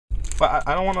But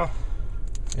I don't want to.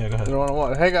 Yeah, go ahead. You don't want to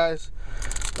what? Hey guys,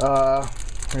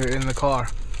 we're in the car.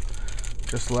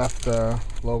 Just left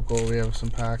local. We have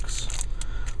some packs.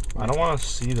 I don't want to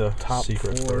see the Top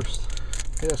secret 4. first.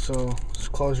 Yeah, so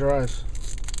just close your eyes.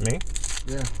 Me?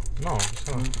 Yeah. No. It's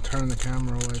not. Turn the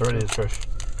camera away. It's already is, Trish.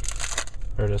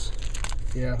 There it is.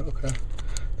 Yeah, okay.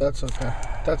 That's okay.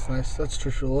 That's nice. That's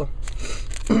Trishula.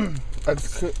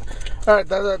 Alright,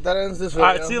 that ends this video.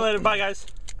 Alright, see you later. Bye, guys.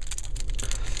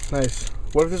 Nice.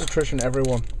 What if there's a Trish in every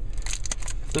one?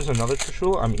 If there's another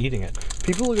Trishula, I'm eating it.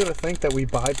 People are going to think that we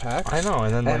buy packs. I know,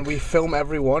 and then and we film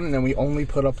every one, and then we only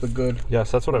put up the good.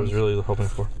 Yes, that's what I was really hoping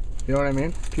for. You know what I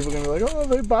mean? People are going to be like, oh,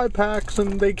 they buy packs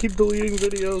and they keep deleting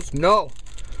videos. No,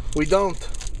 we don't.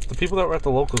 The people that were at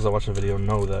the locals that watch the video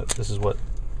know that this is what...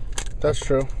 That's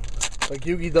true. Like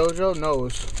Yugi Dojo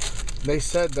knows. They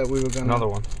said that we were going to... Another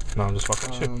one. No, I'm just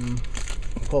fucking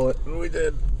shit. Pull it. We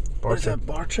did. What is that?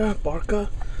 Barca?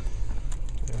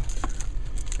 Yeah.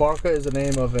 Barca is the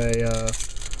name of a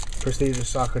prestigious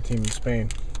soccer team in Spain.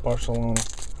 Barcelona.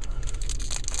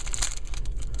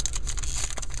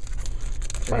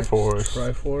 Triforce.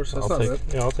 Triforce. That's not it.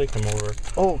 Yeah, I'll take him over.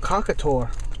 Oh,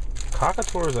 Cockatour.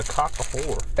 Cockatour is a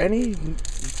cock-a-whore. Any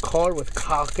card with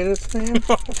cock in its name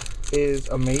is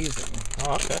amazing.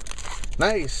 Oh, okay.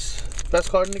 Nice. Best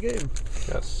card in the game.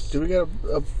 Yes. Do we get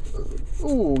a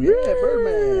ooh, yeah,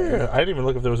 Birdman. I didn't even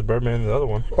look if there was a Birdman in the other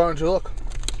one. Why don't you look?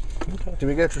 Okay. Did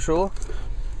we get Trishula?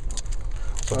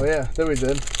 Oh yeah, there we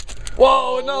did.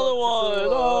 Whoa, another one!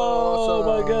 Oh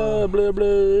my god, blah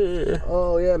blah.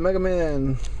 Oh yeah, Mega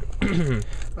Man.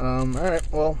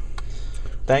 Alright, well.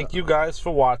 Thank you guys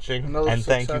for watching. And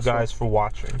thank you guys for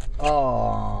watching.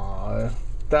 Aww,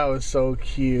 that was so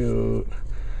cute.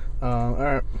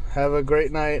 Alright, have a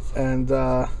great night, and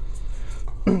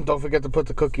don't forget to put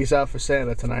the cookies out for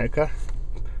Santa tonight, okay?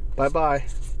 Bye-bye.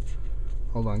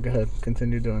 Hold on, go ahead.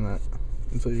 Continue doing that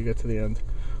until you get to the end.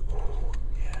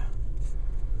 Yeah.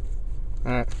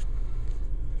 Alright.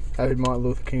 Happy Martin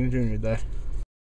Luther King Jr. Day.